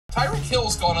Tyreek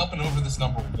Hill's gone up and over this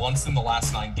number once in the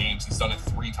last 9 games. He's done it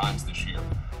 3 times this year.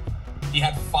 He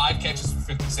had 5 catches for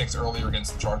 56 earlier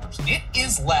against the Chargers. It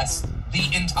is less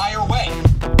the entire way.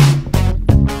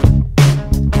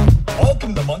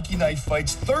 Welcome to Monkey Knife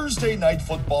Fights Thursday night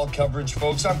football coverage,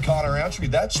 folks. I'm Connor Rowntree.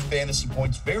 That's Fantasy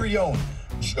Point's very own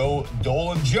Joe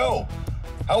Dolan. Joe,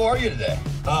 how are you today?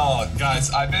 Oh,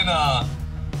 guys, I've been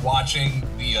watching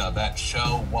that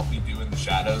show, What We Do in the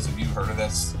Shadows. Have you heard of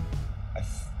this?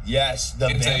 Yes,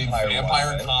 it's a vampire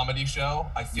one, right? comedy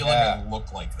show. I feel like I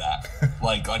look like that.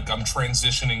 like I'm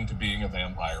transitioning to being a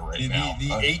vampire now. The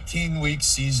 18-week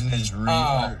season is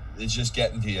it's just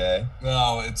getting to you, eh?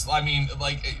 No, it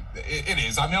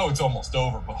is. I know it's almost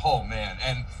over, but oh man,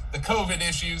 and the COVID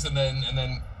issues, and then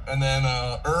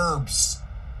Herbs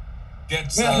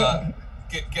gets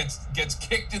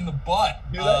kicked in the butt.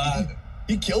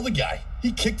 He killed a guy.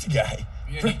 He kicked a guy.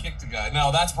 Yeah, he kicked a guy.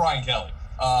 No, that's Brian Kelly.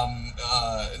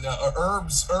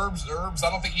 Herbs. I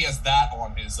don't think he has that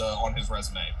on his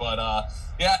resume, but I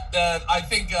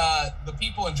think the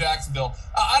people in Jacksonville.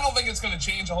 I don't think it's going to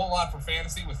change a whole lot for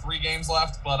fantasy with 3 games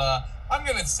left, but I'm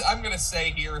gonna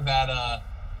say here that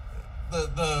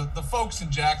the folks in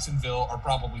Jacksonville are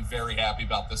probably very happy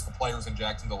about this. The players in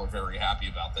Jacksonville are very happy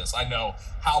about this. I know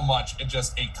how much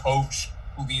just a coach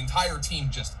who the entire team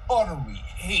just utterly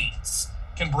hates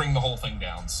can bring the whole thing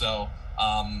down. So.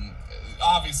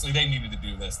 Obviously, they needed to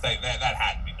do this. That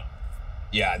had to be done.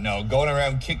 Yeah, no, going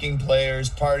around kicking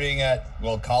players, partying at,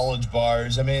 college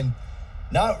bars. I mean,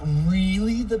 not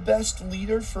really the best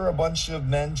leader for a bunch of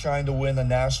men trying to win a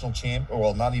national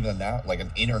not even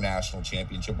an international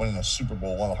championship, winning a Super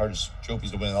Bowl, one of the hardest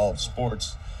trophies to win in all of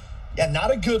sports. Yeah,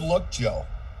 not a good look, Joe.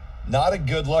 Not a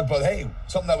good look, but hey,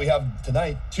 something that we have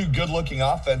tonight, 2 good-looking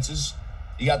offenses.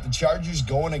 You got the Chargers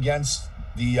going against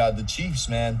the Chiefs,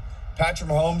 man. Patrick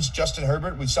Mahomes, Justin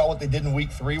Herbert, we saw what they did in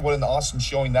week 3. What an awesome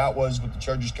showing that was with the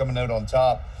Chargers coming out on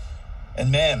top.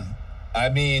 And man, I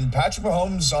mean, Patrick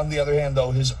Mahomes, on the other hand,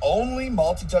 though, his only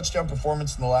multi-touchdown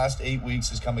performance in the last 8 weeks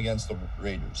has come against the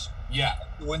Raiders. Yeah.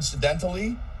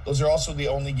 Coincidentally, those are also the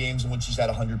only games in which he's had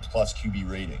 100-plus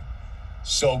QB rating.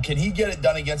 So can he get it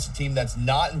done against a team that's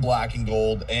not in black and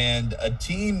gold and a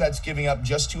team that's giving up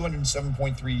just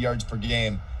 207.3 yards per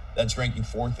game that's ranking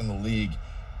 4th in the league?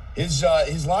 His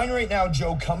line right now,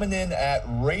 Joe, coming in at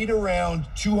right around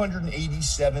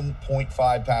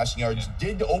 287.5 passing yards. Yeah.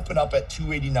 Did open up at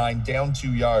 289, down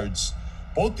 2 yards.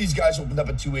 Both these guys opened up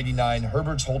at 289.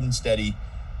 Herbert's holding steady.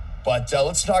 But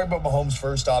let's talk about Mahomes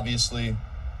first, obviously.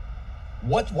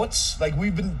 What's like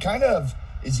we've been kind of,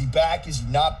 is he back? Is he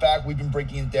not back? We've been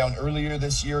breaking it down earlier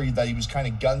this year that he was kind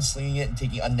of gunslinging it and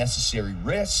taking unnecessary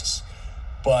risks.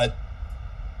 But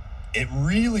it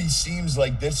really seems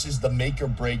like this is the make or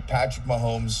break Patrick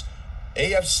Mahomes,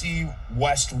 AFC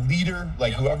West leader.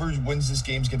 Whoever wins this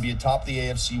game is going to be atop the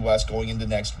AFC West going into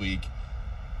next week.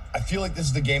 I feel like this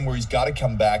is the game where he's got to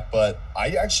come back, but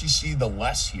I actually see the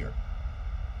less here.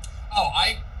 Oh,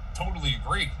 I totally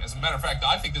agree. As a matter of fact,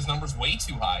 I think this number's way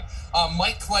too high.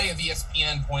 Mike Clay of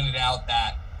ESPN pointed out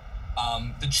that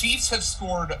the Chiefs have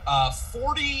scored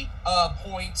 40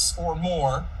 points or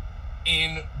more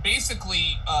in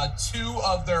basically 2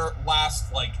 of their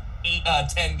last 10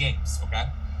 games. Okay,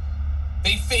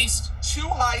 they faced 2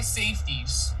 high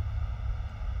safeties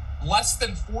less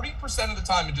than 40% of the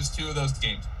time in just 2 of those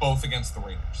games, both against the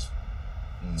Raiders.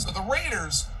 So the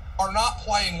Raiders are not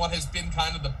playing what has been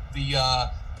kind of the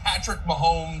Patrick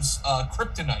Mahomes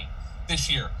kryptonite this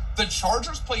year. The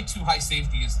Chargers play 2 high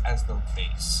safeties as their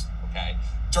base. Okay,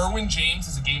 Derwin James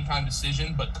is a game-time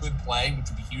decision, but could play, which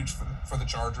would be huge for the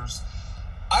Chargers.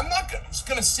 I'm not just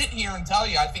going to sit here and tell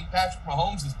you I think Patrick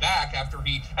Mahomes is back after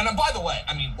and by the way,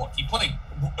 I mean, look, he played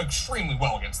extremely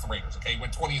well against the Raiders, okay? He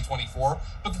went 20-24,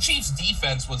 but the Chiefs'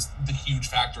 defense was the huge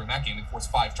factor in that game. They forced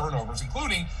 5 turnovers,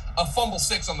 including a fumble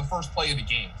 6 on the first play of the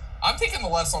game. I'm taking the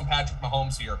less on Patrick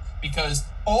Mahomes here because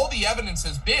all the evidence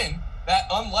has been that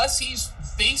unless he's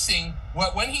facing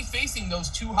those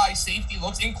 2 high safety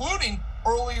looks, including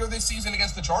earlier this season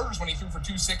against the Chargers when he threw for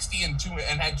 260 and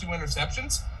had 2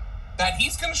 interceptions, that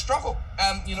he's going to struggle.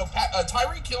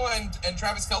 Tyreek Hill and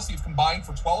Travis Kelce have combined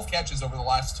for 12 catches over the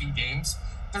last 2 games.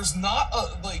 There's not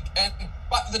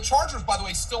but the Chargers, by the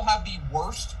way, still have the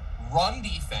worst run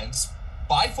defense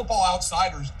by Football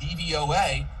Outsiders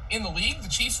DVOA in the league. The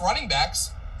Chiefs running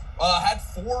backs had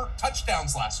 4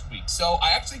 touchdowns last week. So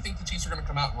I actually think the Chiefs are going to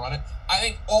come out and run it. I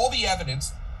think all the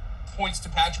evidence points to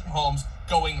Patrick Mahomes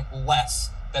going less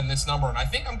than this number. And I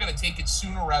think I'm going to take it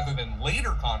sooner rather than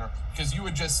later, Connor, because you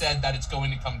had just said that it's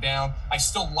going to come down. I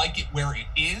still like it where it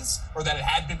is, or that it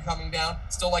had been coming down.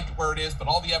 Still like it where it is, but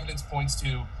all the evidence points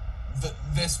to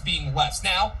this being less.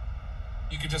 Now,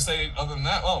 you could just say, other than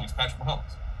that, oh, he's Patrick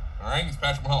Mahomes. All right, he's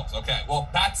Patrick Mahomes. Okay, well,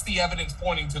 that's the evidence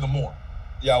pointing to the more.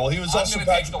 Yeah, well, he was also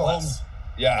Patrick Mahomes.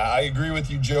 Yeah, I agree with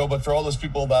you, Joe. But for all those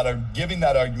people that are giving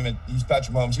that argument, he's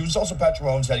Patrick Mahomes. He was also Patrick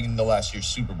Mahomes heading into last year's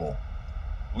Super Bowl.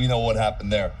 We know what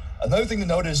happened there. Another thing to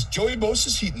note is Joey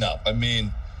Bosa's heating up. I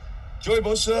mean, Joey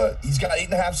Bosa, he's got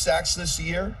 8.5 sacks this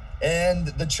year. And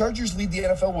the Chargers lead the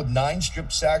NFL with 9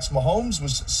 strip sacks. Mahomes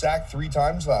was sacked 3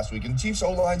 times last week. And the Chiefs'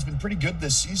 O-line's been pretty good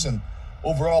this season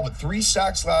overall, but 3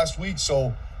 sacks last week.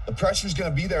 So the pressure's going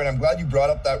to be there. And I'm glad you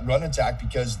brought up that run attack,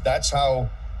 because that's how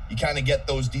you kind of get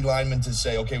those D linemen to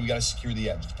say, okay, we got to secure the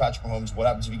edge. It's Patrick Mahomes. What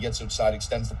happens if he gets outside,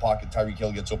 extends the pocket, Tyreek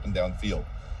Hill gets open downfield?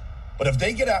 But if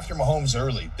they get after Mahomes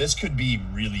early, this could be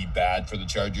really bad for the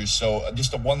Chargers. So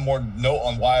just one more note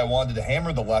on why I wanted to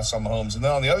hammer the less on Mahomes. And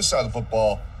then on the other side of the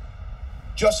football,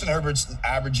 Justin Herbert's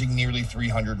averaging nearly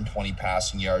 320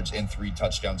 passing yards and 3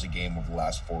 touchdowns a game over the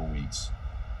last 4 weeks.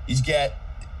 He gets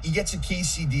a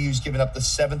KCD who's given up the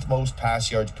 7th most pass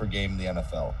yards per game in the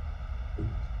NFL.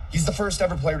 He's the first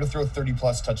ever player to throw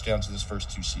 30-plus touchdowns in his first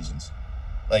 2 seasons.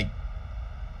 Like,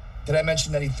 did I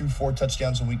mention that he threw 4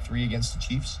 touchdowns in Week 3 against the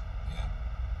Chiefs? Yeah.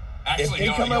 Actually, he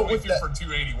only threw for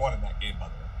 281 in that game, by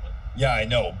the way. But. Yeah, I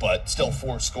know, but still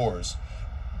 4 scores.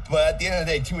 But at the end of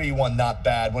the day, 281, not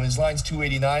bad. When his line's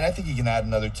 289, I think he can add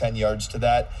another 10 yards to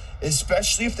that,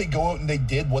 especially if they go out and they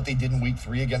did what they did in Week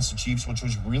 3 against the Chiefs, which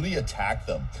was really attack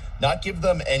them, not give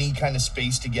them any kind of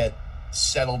space to get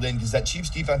settled in, because that Chiefs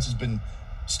defense has been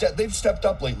they've stepped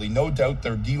up lately. No doubt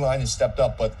their D-line has stepped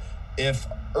up, but if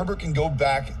Herbert can go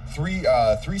back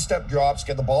 3-step drops,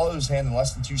 get the ball out of his hand in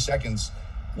less than 2 seconds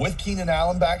with Keenan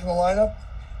Allen back in the lineup,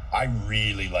 I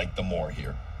really like the more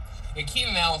here. And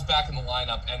Keenan Allen's back in the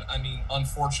lineup, and I mean,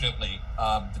 unfortunately,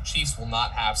 the Chiefs will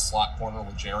not have slot corner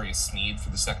L'Jarius Sneed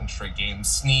for the 2nd straight game.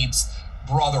 Sneed's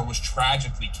brother was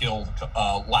tragically killed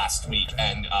last week,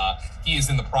 and he is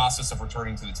in the process of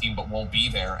returning to the team, but won't be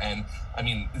there. And I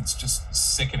mean, it's just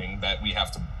sickening that we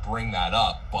have to bring that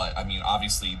up. But I mean,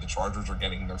 obviously, the Chargers are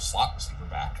getting their slot receiver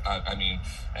back. I mean,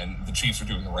 and the Chiefs are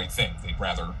doing the right thing. They'd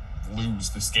rather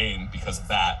lose this game because of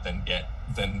that than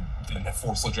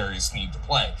force L'Jarius Sneed to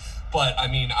play. But I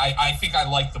mean, I think I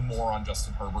like the more on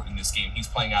Justin Herbert in this game. He's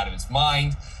playing out of his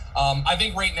mind. I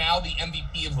think right now the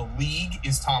MVP of the league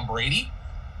is Tom Brady.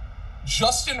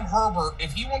 Justin Herbert,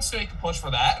 if he wants to make a push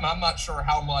for that, and I'm not sure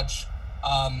how much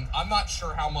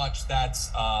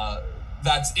that's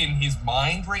in his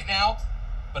mind right now,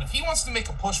 but if he wants to make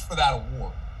a push for that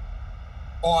award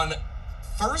on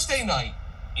Thursday night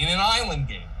in an island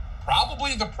game,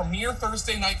 probably the premier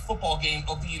Thursday night football game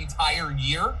of the entire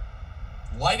year,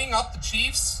 lighting up the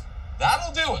Chiefs,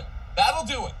 that'll do it.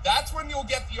 That's when you'll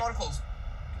get the articles.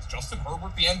 Is Justin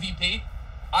Herbert the MVP?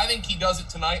 I think he does it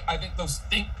tonight. I think those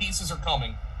think pieces are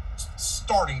coming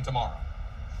starting tomorrow.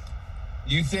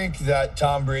 You think that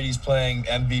Tom Brady's playing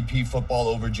MVP football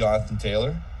over Jonathan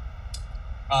Taylor?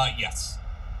 Yes.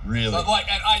 Really?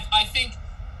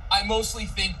 I mostly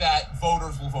think that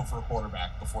voters will vote for a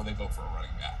quarterback before they vote for a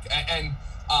running back. And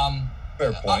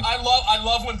fair point. I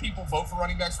love when people vote for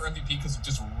running backs for MVP, because it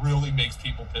just really makes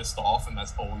people pissed off, and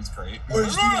that's always great.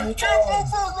 Where's you can't vote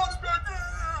for a running back.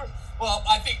 Well,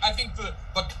 I think the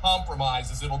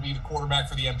compromise is it'll be the quarterback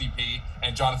for the MVP,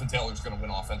 and Jonathan Taylor's going to win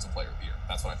Offensive Player of the Year.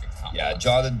 That's what I think the compromise.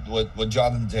 Yeah, what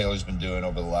Jonathan Taylor's been doing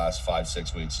over the last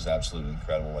 5-6 weeks is absolutely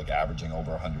incredible. Like averaging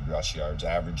over 100 rush yards,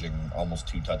 averaging almost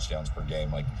 2 touchdowns per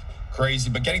game, like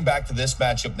crazy. But getting back to this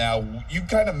matchup now, you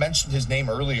kind of mentioned his name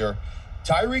earlier,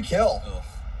 Tyreek Hill. Ugh.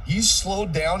 He's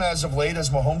slowed down as of late as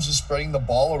Mahomes is spreading the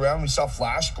ball around. We saw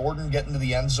Flash Gordon get into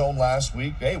the end zone last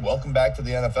week. Hey, welcome back to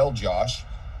the NFL, Josh.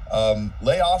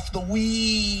 Lay off the weeds,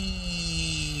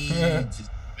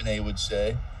 Renee would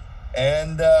say.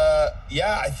 And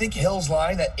I think Hill's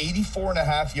line at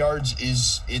 84.5 yards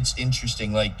it's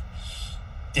interesting. Like,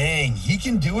 dang, he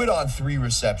can do it on 3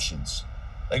 receptions.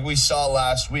 Like we saw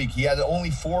last week. He had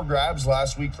only 4 grabs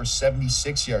last week for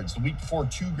 76 yards. The week before,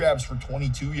 2 grabs for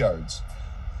 22 yards.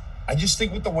 I just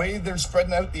think with the way they're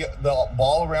spreading out the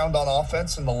ball around on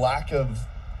offense and the lack of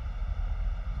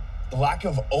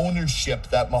ownership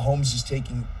that Mahomes is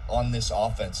taking on this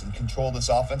offense and control of this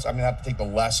offense, I'm gonna have to take the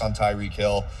less on Tyreek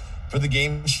Hill. For the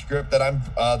game script that I'm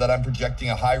projecting,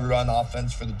 a high run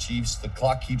offense for the Chiefs. The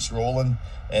clock keeps rolling,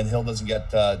 and Hill doesn't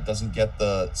get the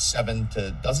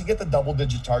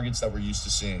double-digit targets that we're used to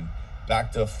seeing.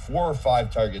 Back to 4 or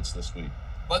 5 targets this week.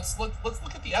 Let's look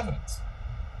at the evidence.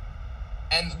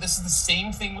 And this is the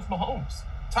same thing with Mahomes.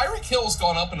 Tyreek Hill has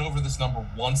gone up and over this number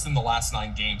once in the last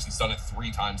 9 games. He's done it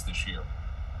 3 times this year.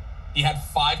 He had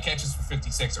 5 catches for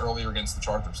 56 earlier against the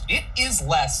Chargers. It is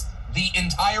less the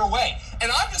entire way.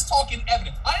 And I'm just talking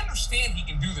evidence. I understand he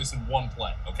can do this in one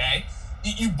play, okay?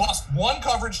 You bust one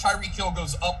coverage, Tyreek Hill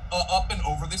goes up and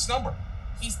over this number.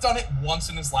 He's done it once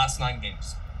in his last 9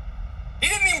 games. He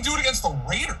didn't even do it against the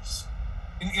Raiders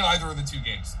in either of the 2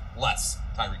 games. Less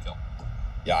Tyreek Hill.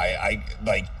 Yeah, I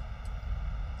like.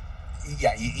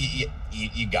 Yeah,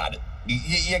 you got it.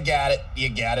 You got it. You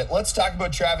got it. Let's talk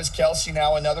about Travis Kelce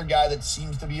now, another guy that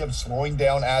seems to be slowing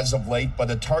down as of late,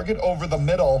 but a target over the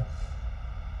middle.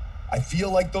 I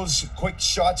feel like those quick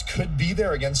shots could be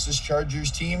there against this Chargers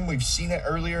team. We've seen it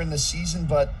earlier in the season,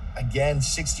 but again,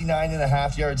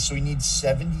 69.5 yards, so he needs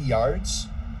 70 yards.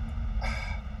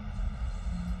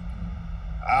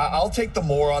 I'll take the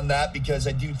more on that because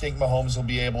I do think Mahomes will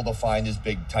be able to find his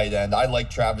big tight end. I like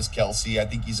Travis Kelce. I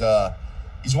think he's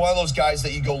one of those guys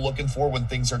that you go looking for when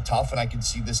things are tough, and I can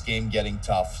see this game getting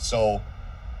tough. So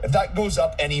if that goes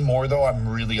up any more, though, I'm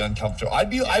really uncomfortable. I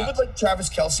would like Travis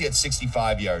Kelce at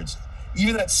 65 yards.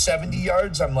 Even at 70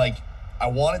 yards, I'm like, I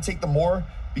want to take the more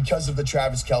because of the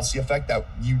Travis Kelce effect that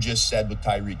you just said with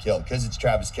Tyreek Hill, because it's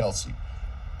Travis Kelce.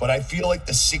 But I feel like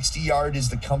the 60-yard is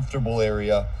the comfortable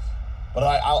area. But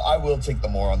I will take the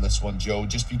more on this one, Joe,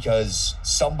 just because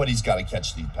somebody's got to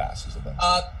catch these passes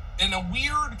eventually. In a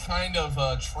weird kind of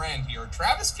trend here,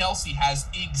 Travis Kelce has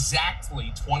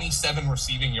exactly 27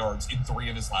 receiving yards in 3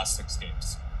 of his last 6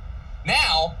 games.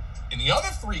 Now, in the other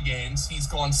 3 games, he's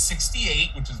gone 68,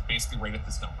 which is basically right at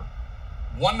this number,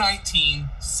 119,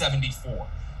 74.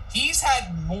 He's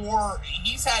had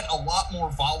a lot more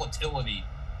volatility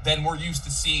than we're used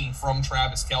to seeing from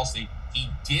Travis Kelce. He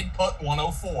did put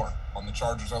 104 on the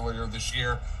Chargers earlier this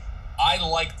year. I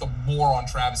like the more on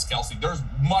Travis Kelce. There's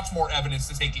much more evidence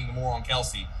to taking the more on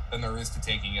Kelce than there is to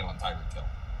taking it on Tyreek Hill.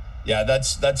 Yeah,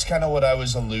 that's kind of what I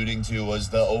was alluding to, was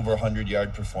the over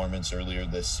 100-yard performance earlier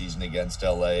this season against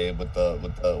LA with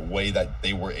the way that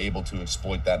they were able to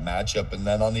exploit that matchup. And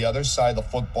then on the other side of the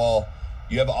football,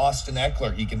 you have Austin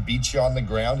Ekeler. He can beat you on the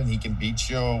ground, and he can beat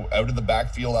you out of the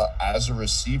backfield as a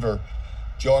receiver.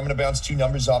 Joe, I'm going to bounce 2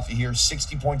 numbers off of here,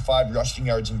 60.5 rushing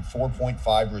yards and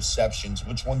 4.5 receptions.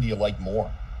 Which one do you like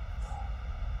more?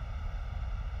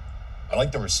 I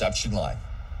like the reception line.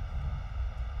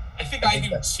 I think I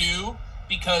do too,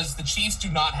 because the Chiefs do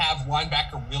not have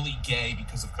linebacker Willie Gay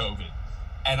because of COVID.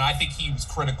 And I think he was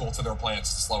critical to their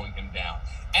plans to slowing him down.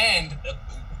 And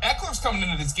Eckler's coming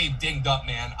into this game dinged up,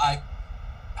 man.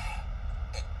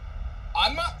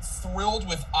 I'm not thrilled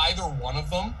with either one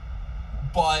of them,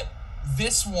 but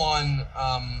this one,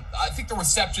 I think the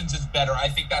receptions is better. I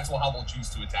think that's how we'll choose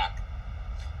to attack.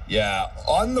 Yeah.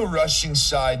 On the rushing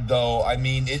side, though, I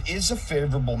mean, it is a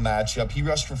favorable matchup. He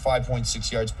rushed for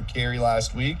 5.6 yards per carry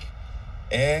last week,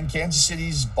 and Kansas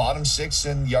City's bottom 6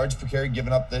 in yards per carry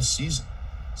given up this season.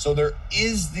 So there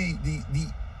is the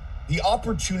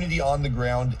opportunity on the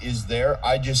ground is there.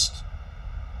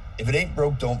 If it ain't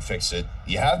broke, don't fix it.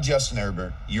 You have Justin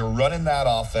Herbert. You're running that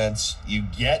offense. You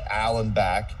get Allen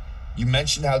back. You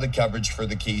mentioned how the coverage for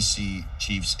the KC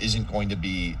Chiefs isn't going to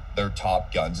be their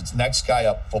top guns. It's next guy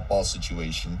up football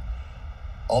situation.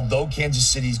 Although Kansas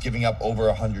City's giving up over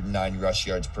 109 rush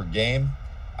yards per game,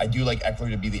 I do like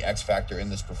Ekeler to be the X factor in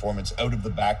this performance out of the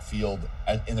backfield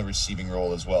in the receiving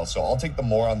role as well. So I'll take the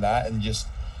more on that, and just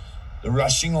the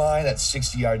rushing line at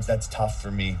 60 yards, that's tough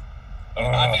for me.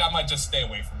 I think I might just stay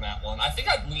away from that one. I think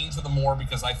I'd lean to the more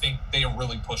because I think they are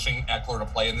really pushing Ekeler to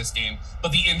play in this game,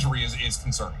 but the injury is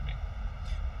concerning me.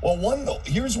 Well,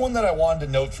 here's one that I wanted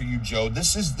to note for you, Joe.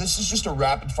 This is just a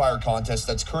rapid fire contest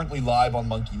that's currently live on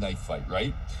Monkey Knife Fight,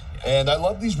 right? Yeah. And I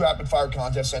love these rapid fire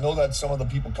contests. I know that some of the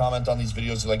people comment on these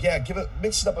videos are like, yeah,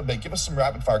 mix it up a bit, give us some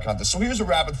rapid fire contests. So here's a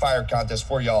rapid fire contest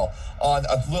for y'all on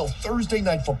a little Thursday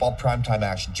night football primetime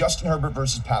action. Justin Herbert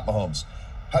versus Pat Mahomes.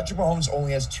 Patrick Mahomes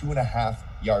only has 2.5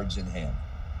 yards in hand.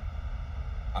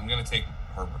 I'm gonna take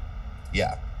Herbert.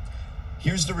 Yeah.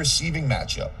 Here's the receiving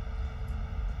matchup.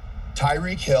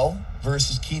 Tyreek Hill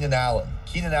versus Keenan Allen.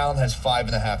 Keenan Allen has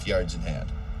 5.5 yards in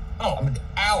hand.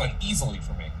 Allen easily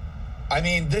for me. I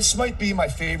mean, this might be my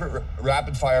favorite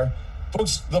rapid fire.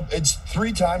 Folks, it's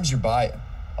 3 times you're buying.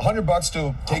 $100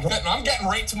 to take home. I'm getting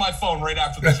right to my phone right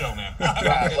after the show, man.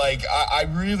 Yeah, like, I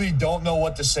really don't know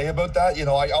what to say about that. You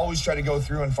know, I always try to go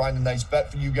through and find a nice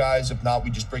bet for you guys. If not, we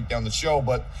just break down the show.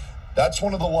 But that's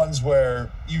one of the ones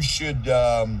where you should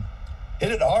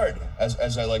hit it hard,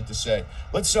 as I like to say.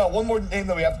 Let's one more name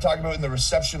that we have to talk about in the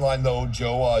reception line, though,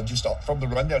 Joe. Just from the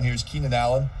rundown here is Keenan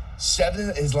Allen.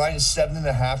 His line is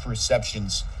 7.5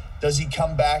 receptions. Does he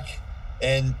come back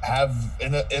and have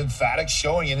an emphatic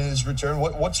showing in his return.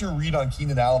 What's your read on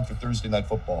Keenan Allen for Thursday Night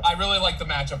Football? I really like the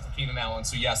matchup for Keenan Allen.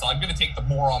 So, yes, I'm going to take the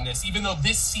more on this, even though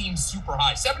this seems super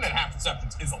high. 7.5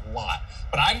 receptions is a lot,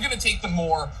 but I'm going to take the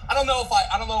more. I don't know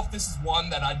if this is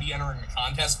one that I'd be entering a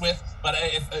contest with, but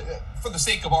if for the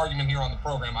sake of argument here on the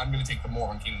program, I'm going to take the more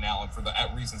on Keenan Allen for the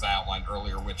reasons I outlined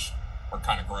earlier, which are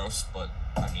kind of gross, but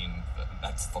I mean,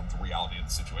 that's the reality of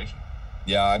the situation.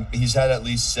 Yeah, he's had at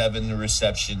least 7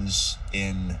 receptions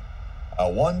in 4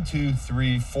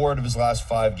 of his last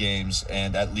 5 games,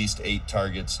 and at least 8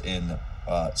 targets in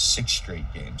 6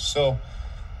 straight games. So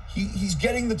he's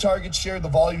getting the target share. The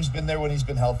volume's been there when he's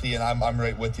been healthy, and I'm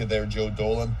right with you there, Joe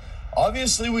Dolan.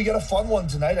 Obviously, we got a fun one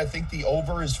tonight. I think the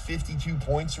over is 52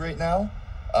 points right now.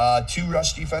 2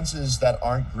 rush defenses that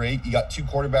aren't great. You got 2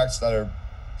 quarterbacks that are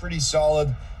pretty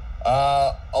solid.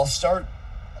 I'll start.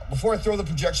 Before I throw the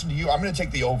projection to you, I'm going to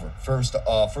take the over first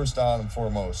on and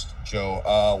foremost.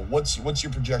 Joe, what's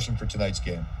your projection for tonight's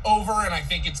game? Over, and I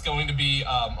think it's going to be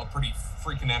a pretty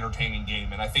freaking entertaining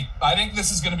game. And I think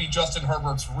this is going to be Justin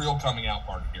Herbert's real coming out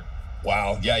party here.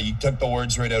 Wow, yeah, you took the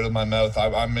words right out of my mouth.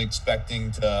 I'm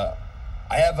expecting to.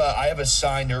 I have a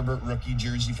signed Herbert rookie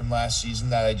jersey from last season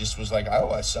that I just was like,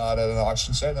 oh, I saw it at an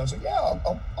auction site, and I was like, yeah,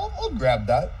 I'll grab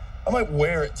that. I might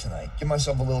wear it tonight. Give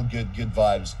myself a little good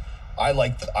vibes. I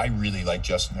really like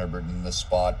Justin Herbert in this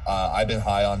spot. I've been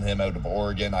high on him out of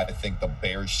Oregon. I think the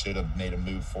Bears should have made a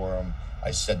move for him. I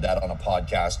said that on a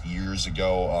podcast years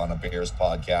ago, on a Bears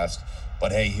podcast.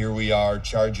 But hey, here we are.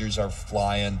 Chargers are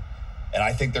flying. And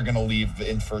I think they're going to leave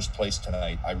in first place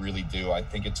tonight. I really do. I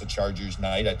think it's a Chargers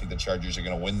night. I think the Chargers are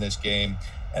going to win this game.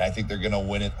 And I think they're going to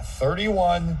win it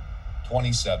 31-27.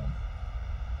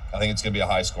 I think it's going to be a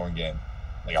high-scoring game.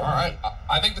 All right.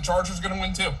 I think the Chargers are going to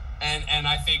win too. And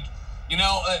I think,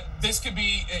 this could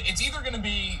be, it's either going to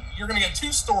be, you're going to get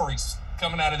 2 stories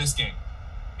coming out of this game.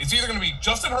 It's either going to be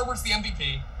Justin Herbert's the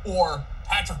MVP or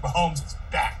Patrick Mahomes is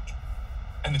back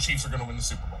and the Chiefs are going to win the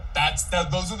Super Bowl.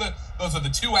 Those are the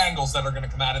 2 angles that are going to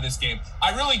come out of this game.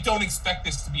 I really don't expect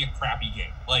this to be a crappy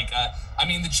game.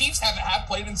 The Chiefs have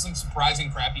played in some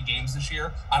surprising crappy games this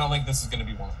year. I don't think this is going to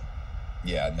be one of them.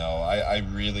 Yeah, no, I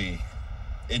really,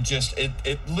 it just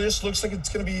looks like it's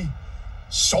going to be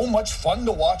so much fun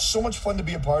to watch, so much fun to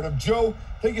be a part of. Joe,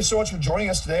 thank you so much for joining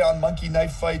us today on Monkey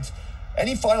Knife Fight.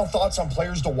 Any final thoughts on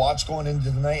players to watch going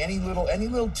into the night? Any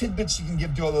little tidbits you can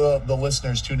give to the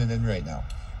listeners tuning in right now?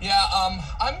 Yeah,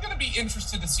 I'm going to be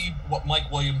interested to see what Mike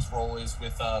Williams' role is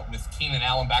with Keenan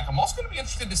Allen back. I'm also going to be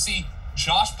interested to see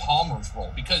Josh Palmer's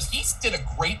role, because he did a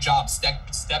great job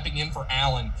stepping in for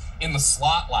Allen in the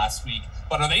slot last week.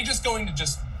 But are they just going to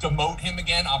demote him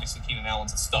again? Obviously, Keenan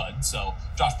Allen's a stud, so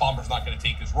Josh Palmer's not going to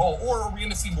take his role. Or are we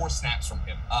going to see more snaps from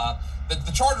him?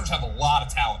 The Chargers have a lot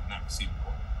of talent in that receiving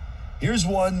corps. Here's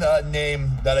one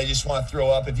name that I just want to throw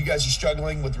up. If you guys are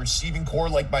struggling with receiving corps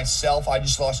like myself, I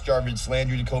just lost Jarvis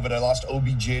Landry to COVID. I lost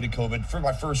OBJ to COVID for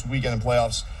my first weekend in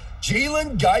playoffs.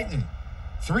 Jalen Guyton,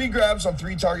 3 grabs on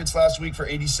 3 targets last week for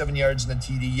 87 yards in the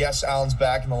TD. Yes, Allen's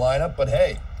back in the lineup, but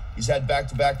hey, he's had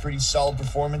back-to-back pretty solid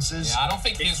performances. Yeah, I don't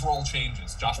think his role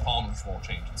changes. Josh Palmer's role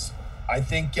changes. I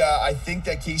think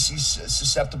that Casey's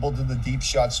susceptible to the deep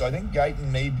shot, so I think Guyton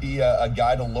may be a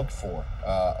guy to look for.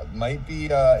 Might be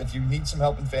if you need some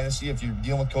help in fantasy, if you're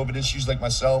dealing with COVID issues like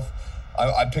myself.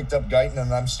 I picked up Guyton,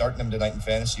 and I'm starting him tonight in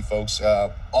fantasy, folks.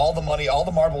 All the money, all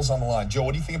the marbles on the line. Joe,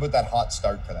 what do you think about that hot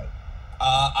start tonight?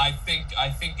 I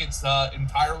think it's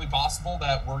entirely possible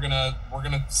that we're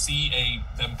gonna see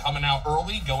them coming out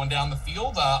early, going down the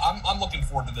field. I'm looking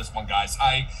forward to this one, guys.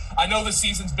 I know the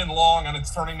season's been long and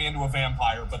it's turning me into a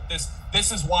vampire, but this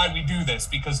is why we do this,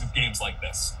 because of games like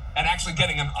this, and actually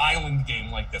getting an island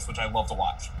game like this, which I love to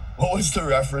watch. What was the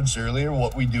reference earlier?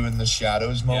 What we do in the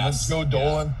shadows moment. Yes, Joe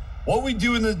Dolan. Yeah. What we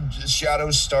do in the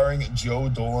shadows, starring Joe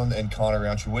Dolan and Connor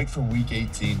Rowntree. Wait for week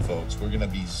 18, folks. We're gonna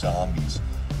be zombies.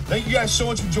 Thank you guys so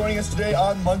much for joining us today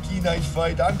on Monkey Knife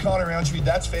Fight. I'm Connor Rowntree.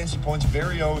 That's Fantasy Point's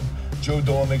very own Joe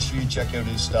Dolan. Make sure you check out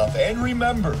his stuff. And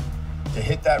remember to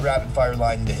hit that rapid fire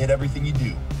line and to hit everything you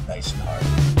do nice and hard.